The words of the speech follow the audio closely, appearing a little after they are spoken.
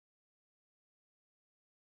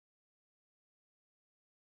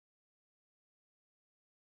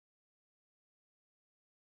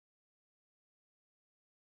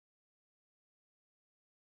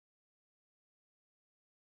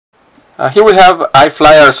Here we have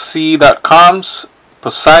iFlyRC.com's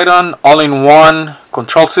Poseidon all-in-one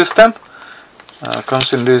control system.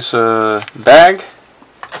 Comes in this bag,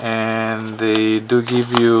 and they do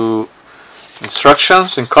give you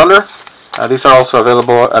instructions in color. These are also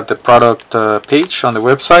available at the product page on the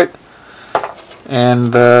website.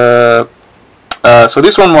 And so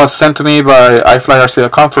this one was sent to me by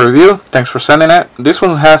iFlyRC.com for review. Thanks for sending it. This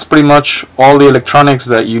one has pretty much all the electronics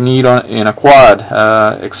that you need in a quad,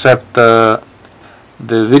 except the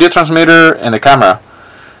video transmitter and the camera.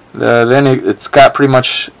 Then it's got pretty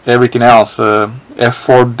much everything else.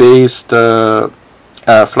 F4 based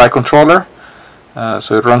flight controller,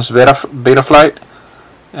 so it runs Betaflight,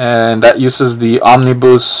 and that uses the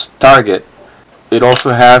Omnibus target. It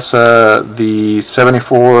also has the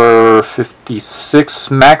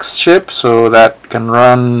 7456 Max chip, so that can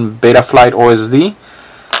run Betaflight OSD.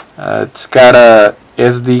 It's got a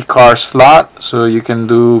SD card slot, so you can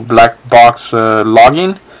do black box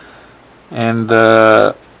logging, and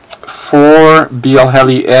 4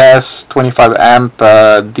 BLHeli-S 25 amp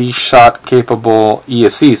D-Shot capable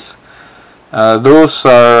ESCs. Those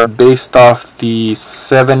are based off the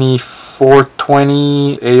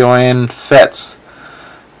 7420 AON FETs.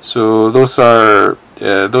 So those are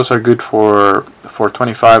good for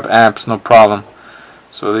 25 amps, no problem.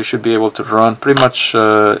 So they should be able to run pretty much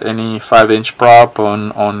any 5-inch prop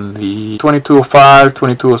on the 2205,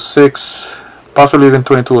 2206, possibly even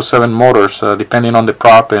 2207 motors, depending on the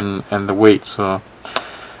prop and the weight. So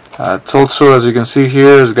it's also, as you can see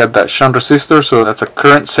here, it's got that shunt resistor, so that's a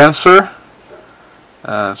current sensor.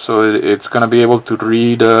 So it's going to be able to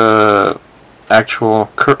read actual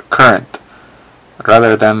current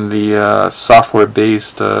rather than the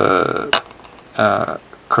software-based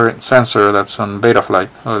current sensor that's on Betaflight,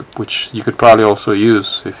 which you could probably also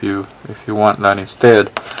use if you want that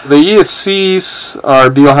instead. The ESCs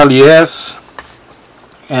are BLHeli-S,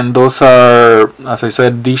 and those are, as I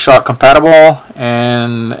said, D-Shot compatible,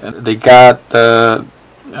 and they got the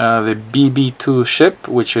BB2 chip,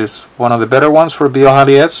 which is one of the better ones for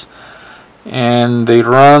BLHeli-S, and they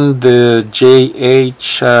run the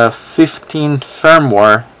JH15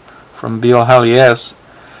 firmware from BLHeli-S,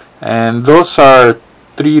 and those are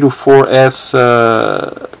 3 to 4S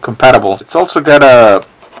compatible. It's also got a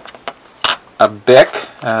BEC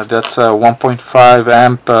that's a 1.5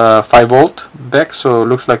 amp 5 volt BEC, so it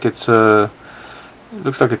looks like it's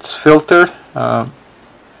filtered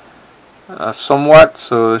somewhat,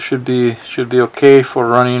 so it should be okay for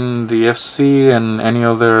running the FC and any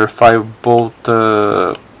other 5 volt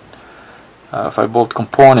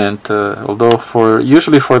component. Although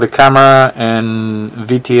usually for the camera and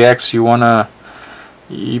VTX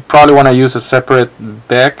you probably want to use a separate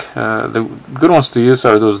BEC. The good ones to use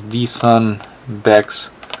are those D-Sun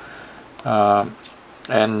BECs,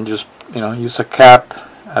 and just use a cap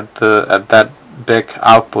at that BEC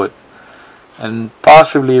output, and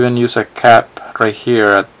possibly even use a cap right here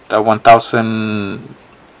at the 1000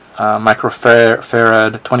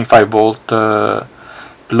 microfarad 25 volt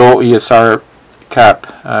low ESR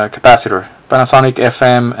capacitor. Panasonic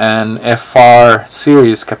FM and FR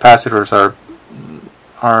series capacitors are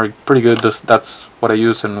pretty good. That's what I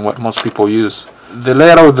use and what most people use. The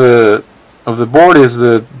layout of the board is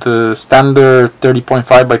the standard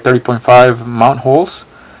 30.5 by 30.5 mount holes,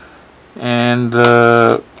 and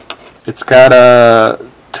it's got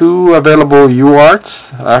 2 available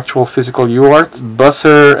UARTs, actual physical UARTs,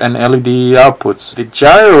 buzzer, and LED outputs. The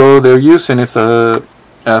gyro they're using is a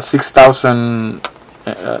 6000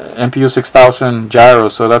 MPU 6000 gyro,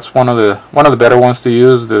 so that's one of the better ones to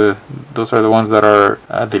use. Those are the ones that are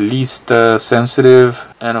the least sensitive,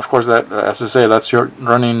 and of course that, as I say, that's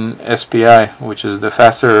running SPI, which is the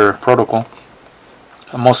faster protocol.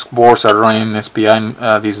 Most boards are running SPI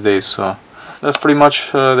these days, so that's pretty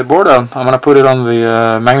much the board. I'm gonna put it on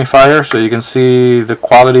the magnifier so you can see the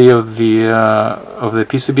quality of the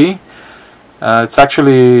PCB. It's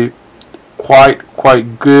actually quite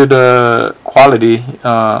good quality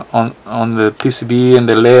on the PCB, and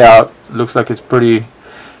the layout looks like it's been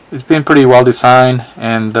pretty well designed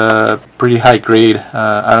and pretty high grade.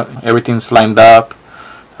 Everything's lined up.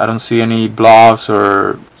 I don't see any blobs,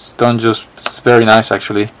 or it's very nice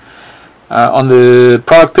actually. On the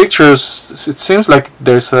product pictures, it seems like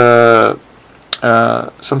there's some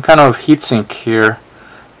kind of heatsink here.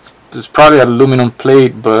 It's probably an aluminum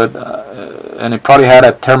plate, but and it probably had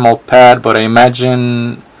a thermal pad, but I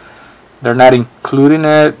imagine they're not including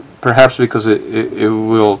it, perhaps because it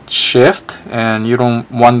will shift, and you don't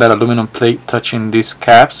want that aluminum plate touching these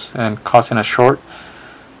caps and causing a short.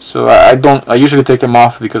 So I usually take them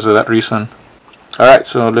off because of that reason. Alright,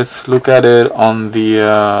 so let's look at it on the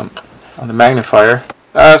on the magnifier.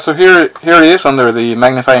 So here it is under the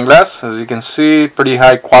magnifying glass. As you can see, pretty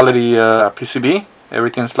high quality PCB.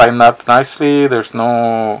 Everything's lined up nicely. There's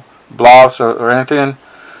no blobs or anything.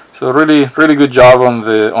 So really good job on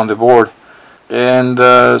the board. And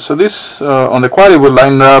so this on the quad it would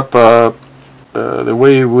line up the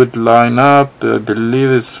way it would line up. I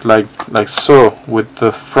believe it's like so, with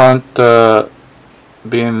the front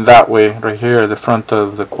being that way right here, the front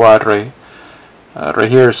of the quad right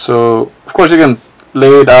here. So of course you can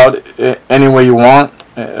lay it out any way you want,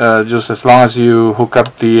 just as long as you hook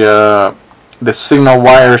up the signal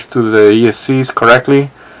wires to the ESCs correctly.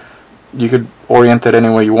 You could orient it any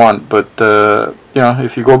way you want, but you know,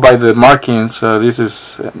 if you go by the markings, this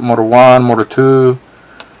is motor 1, motor 2,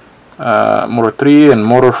 motor 3, and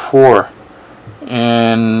motor 4,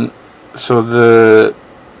 and so the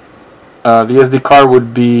SD card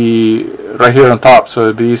would be right here on top, so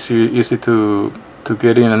it'd be easy to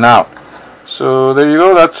get in and out. So there you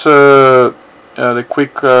go. That's the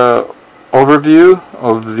quick overview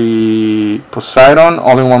of the Poseidon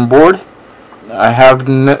all-in-one board. I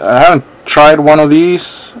haven't tried one of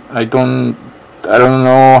these. I don't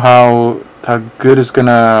know how good it's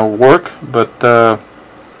gonna work, but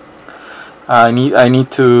I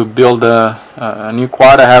need to build a new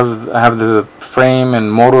quad. I have the frame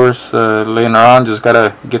and motors laying around. Just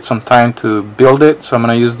gotta get some time to build it. So I'm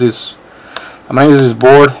gonna use this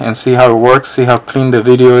board and see how it works, see how clean the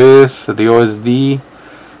video is, the OSD,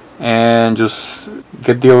 and just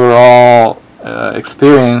get the overall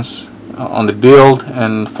experience on the build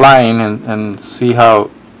and flying, and see how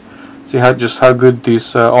good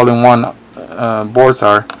these all-in-one boards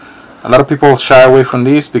are. A lot of people shy away from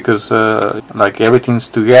these because like everything's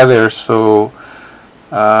together. So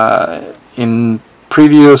in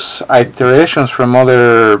previous iterations from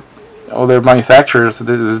other manufacturers,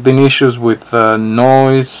 there's been issues with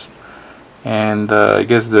noise, and I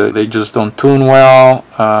guess they just don't tune well,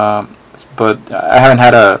 but I haven't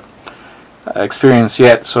had a experience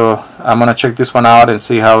yet, so I'm gonna check this one out and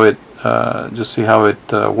see how it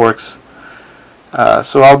works.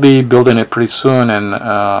 So I'll be building it pretty soon, and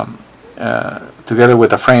together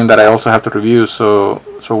with a frame that I also have to review. So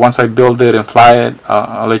once I build it and fly it,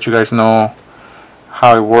 I'll let you guys know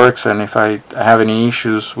how it works, and if I have any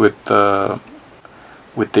issues with the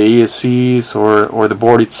ESCs or the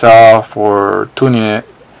board itself or tuning it.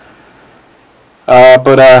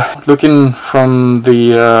 But looking from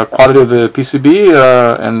the quality of the PCB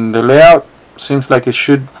and the layout, seems like it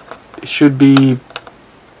should be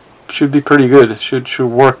pretty good. It should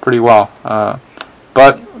work pretty well.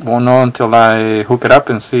 But won't know until I hook it up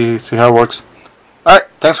and see how it works. Alright,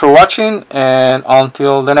 thanks for watching, and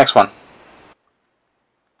until the next one.